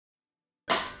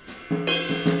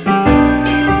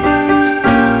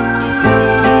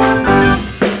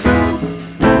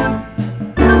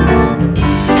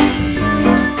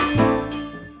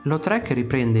Lautrec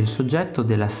riprende il soggetto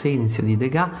dell'assenzio di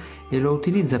Degas e lo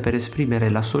utilizza per esprimere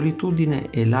la solitudine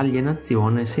e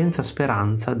l'alienazione senza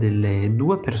speranza delle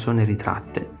due persone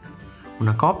ritratte.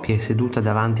 Una coppia è seduta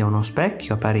davanti a uno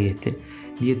specchio a parete,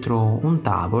 dietro un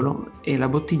tavolo, e la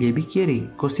bottiglia e i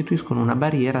bicchieri costituiscono una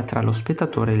barriera tra lo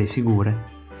spettatore e le figure.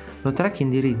 Lautrec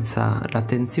indirizza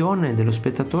l'attenzione dello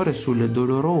spettatore sulle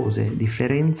dolorose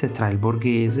differenze tra il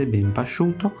borghese ben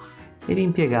pasciuto e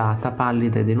l'impiegata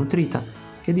pallida e denutrita,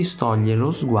 che distoglie lo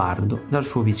sguardo dal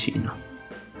suo vicino.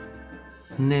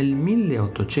 Nel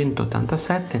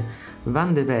 1887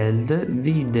 Van de Velde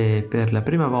vide per la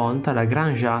prima volta la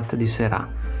Grande Jatte di Seurat,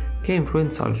 che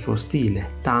influenzò il suo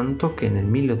stile, tanto che nel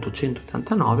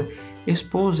 1889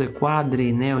 espose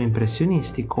quadri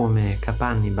neoimpressionisti come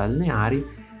Capanni balneari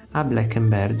a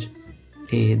Bleckenberg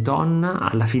e Donna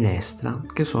alla finestra,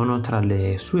 che sono tra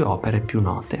le sue opere più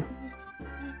note.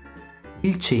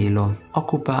 Il cielo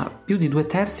occupa più di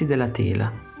 2/3 della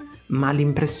tela, ma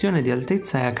l'impressione di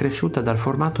altezza è accresciuta dal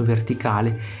formato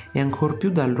verticale e ancor più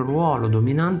dal ruolo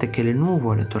dominante che le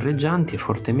nuvole torreggianti e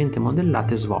fortemente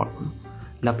modellate svolgono.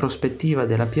 La prospettiva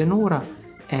della pianura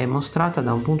è mostrata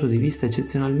da un punto di vista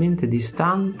eccezionalmente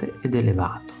distante ed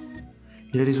elevato.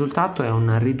 Il risultato è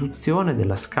una riduzione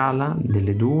della scala,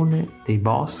 delle dune, dei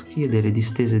boschi e delle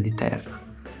distese di terra.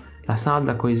 La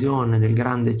salda coesione del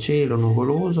grande cielo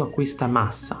nuvoloso acquista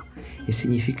massa e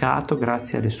significato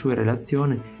grazie alle sue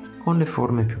relazioni con le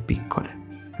forme più piccole.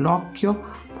 L'occhio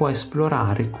può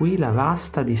esplorare qui la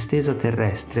vasta distesa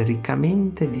terrestre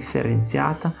riccamente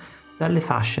differenziata dalle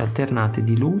fasce alternate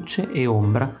di luce e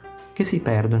ombra che si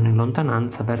perdono in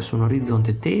lontananza verso un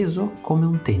orizzonte teso come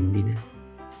un tendine.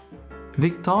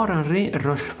 Victor-Henri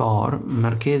Rochefort,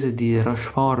 marchese di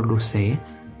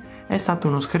Rochefort-Lucé, è stato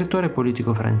uno scrittore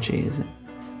politico francese.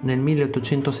 Nel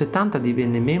 1870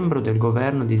 divenne membro del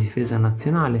governo di difesa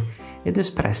nazionale ed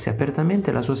espresse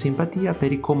apertamente la sua simpatia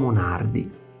per i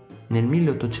comunardi. Nel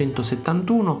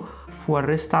 1871 fu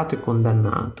arrestato e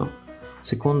condannato,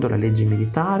 secondo la legge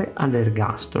militare,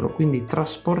 all'ergastolo, quindi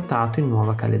trasportato in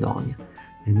Nuova Caledonia.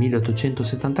 Nel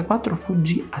 1874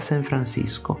 fuggì a San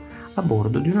Francisco a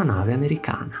bordo di una nave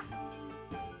americana.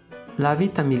 La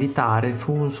vita militare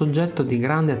fu un soggetto di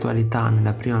grande attualità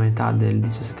nella prima metà del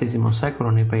XVII secolo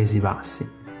nei Paesi Bassi.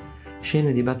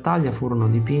 Scene di battaglia furono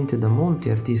dipinte da molti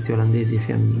artisti olandesi e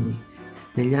fiamminghi.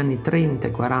 Negli anni 30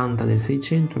 e 40 del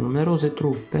Seicento numerose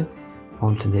truppe,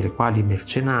 molte delle quali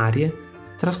mercenarie,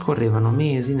 trascorrevano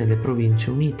mesi nelle province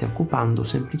unite occupando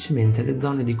semplicemente le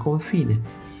zone di confine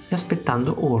e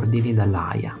aspettando ordini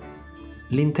dall'Aia.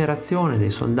 L'interazione dei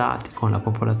soldati con la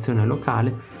popolazione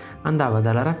locale andava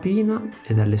dalla rapina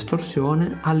e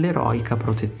dall'estorsione all'eroica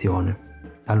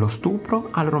protezione, dallo stupro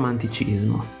al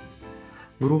romanticismo.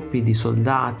 Gruppi di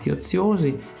soldati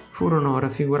oziosi furono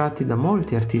raffigurati da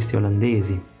molti artisti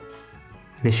olandesi.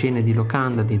 Le scene di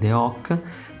locanda di De Hoc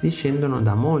discendono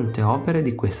da molte opere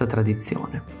di questa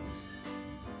tradizione.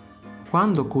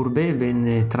 Quando Courbet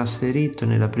venne trasferito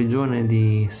nella prigione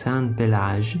di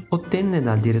Saint-Pélagie, ottenne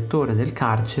dal direttore del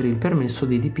carcere il permesso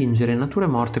di dipingere nature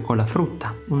morte con la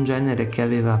frutta, un genere che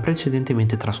aveva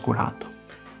precedentemente trascurato.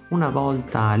 Una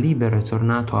volta libero e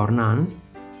tornato a Ornans,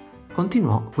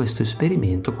 continuò questo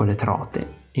esperimento con le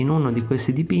trote. In uno di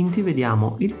questi dipinti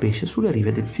vediamo il pesce sulle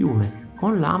rive del fiume,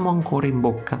 con l'amo ancora in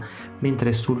bocca,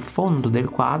 mentre sul fondo del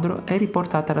quadro è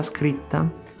riportata la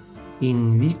scritta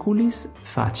in viculis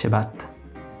facebat,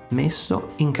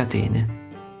 messo in catene.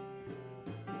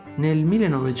 Nel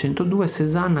 1902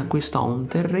 Cézanne acquistò un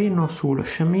terreno sul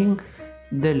Chemin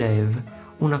de l'Ève,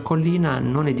 una collina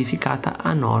non edificata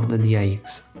a nord di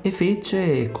Aix, e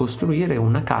fece costruire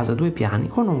una casa a 2 piani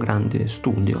con un grande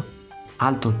studio,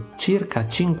 alto circa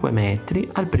 5 metri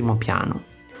al primo piano.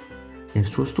 Nel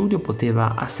suo studio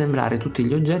poteva assemblare tutti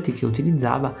gli oggetti che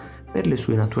utilizzava per le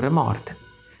sue nature morte.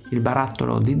 Il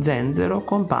barattolo di zenzero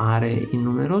compare in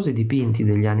numerosi dipinti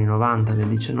degli anni 90 del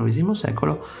XIX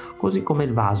secolo, così come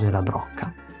il vaso e la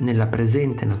brocca. Nella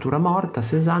presente natura morta,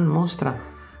 Cézanne mostra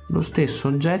lo stesso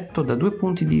oggetto da 2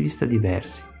 punti di vista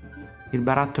diversi. Il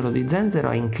barattolo di zenzero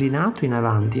è inclinato in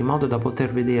avanti in modo da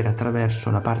poter vedere attraverso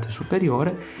la parte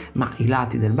superiore, ma i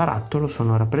lati del barattolo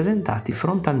sono rappresentati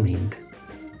frontalmente.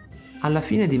 Alla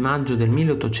fine di maggio del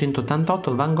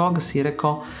 1888 Van Gogh si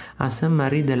recò a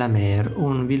Saint-Marie-de-la-Mer,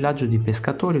 un villaggio di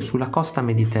pescatori sulla costa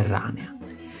mediterranea.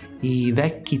 I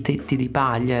vecchi tetti di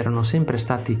paglia erano sempre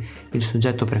stati il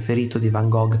soggetto preferito di Van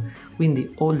Gogh,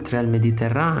 quindi oltre al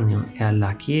Mediterraneo e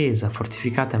alla chiesa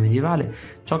fortificata medievale,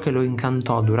 ciò che lo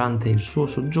incantò durante il suo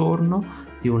soggiorno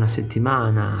di una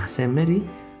settimana a Saint-Méry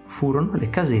furono le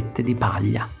casette di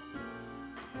paglia.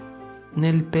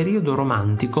 Nel periodo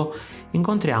romantico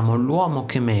incontriamo l'uomo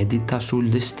che medita sul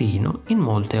destino in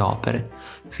molte opere,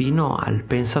 fino al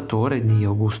pensatore di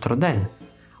Auguste Rodin.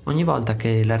 Ogni volta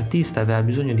che l'artista aveva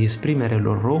bisogno di esprimere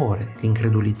l'orrore,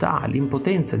 l'incredulità,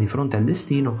 l'impotenza di fronte al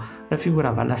destino,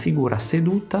 raffigurava la figura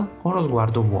seduta con lo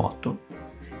sguardo vuoto.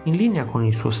 In linea con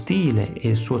il suo stile e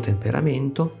il suo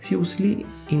temperamento, Fuseli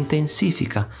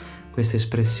intensifica questa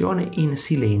espressione in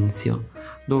silenzio,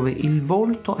 dove il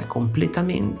volto è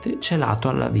completamente celato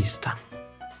alla vista.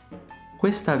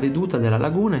 Questa veduta della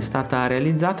laguna è stata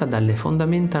realizzata dalle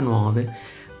fondamenta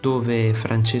nuove, dove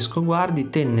Francesco Guardi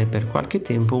tenne per qualche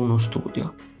tempo uno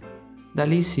studio. Da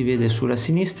lì si vede sulla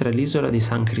sinistra l'isola di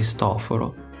San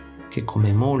Cristoforo, che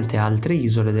come molte altre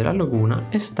isole della laguna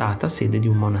è stata sede di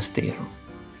un monastero.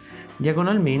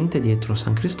 Diagonalmente, dietro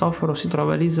San Cristoforo, si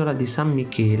trova l'isola di San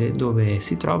Michele, dove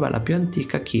si trova la più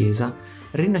antica chiesa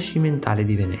rinascimentale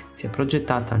di Venezia,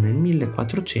 progettata nel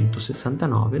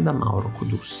 1469 da Mauro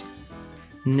Codussi.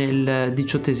 Nel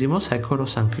XVIII secolo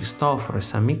San Cristoforo e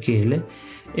San Michele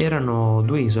erano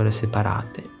due isole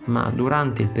separate, ma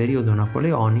durante il periodo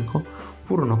napoleonico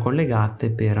furono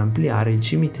collegate per ampliare il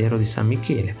cimitero di San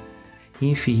Michele.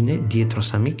 Infine, dietro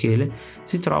San Michele,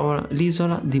 si trova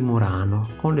l'isola di Murano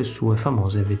con le sue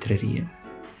famose vetrerie.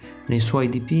 Nei suoi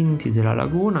dipinti della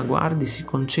laguna, Guardi si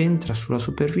concentra sulla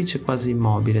superficie quasi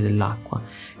immobile dell'acqua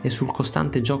e sul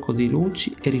costante gioco di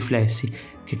luci e riflessi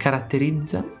che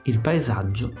caratterizza il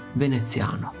paesaggio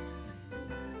veneziano.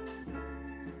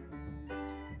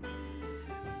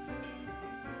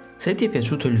 Se ti è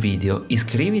piaciuto il video,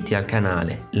 iscriviti al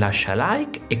canale, lascia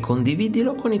like e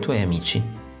condividilo con i tuoi amici.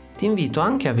 Ti invito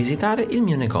anche a visitare il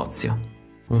mio negozio.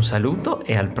 Un saluto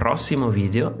e al prossimo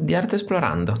video di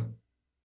Artesplorando.